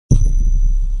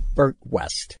Pittsburgh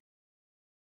West.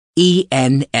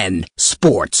 ENN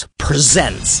Sports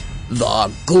presents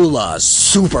the Geulah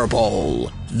Super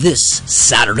Bowl. This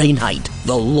Saturday night,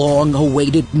 the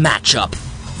long-awaited matchup,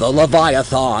 the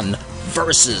Leviathan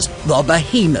versus the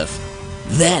Behemoth.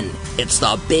 Then it's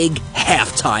the big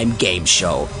halftime game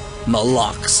show.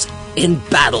 Malaks in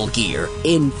battle gear,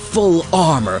 in full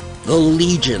armor, the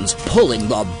legions pulling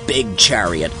the big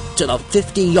chariot to the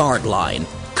 50-yard line.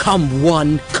 Come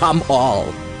one, come all.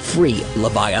 Free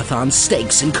Leviathan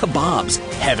steaks and kebabs,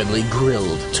 heavenly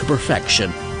grilled to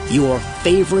perfection. Your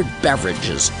favorite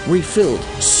beverages, refilled,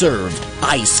 served,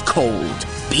 ice cold.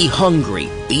 Be hungry,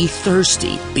 be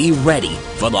thirsty, be ready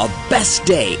for the best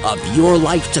day of your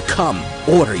life to come.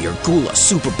 Order your Geulah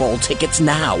Super Bowl tickets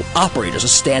now. Operators are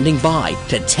standing by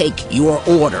to take your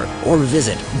order, or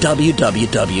visit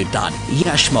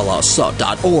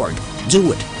www.yeshmalasa.org.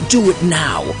 Do it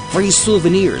now. Free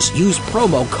souvenirs, use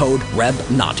promo code Reb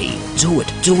Nati. Do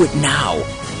it now.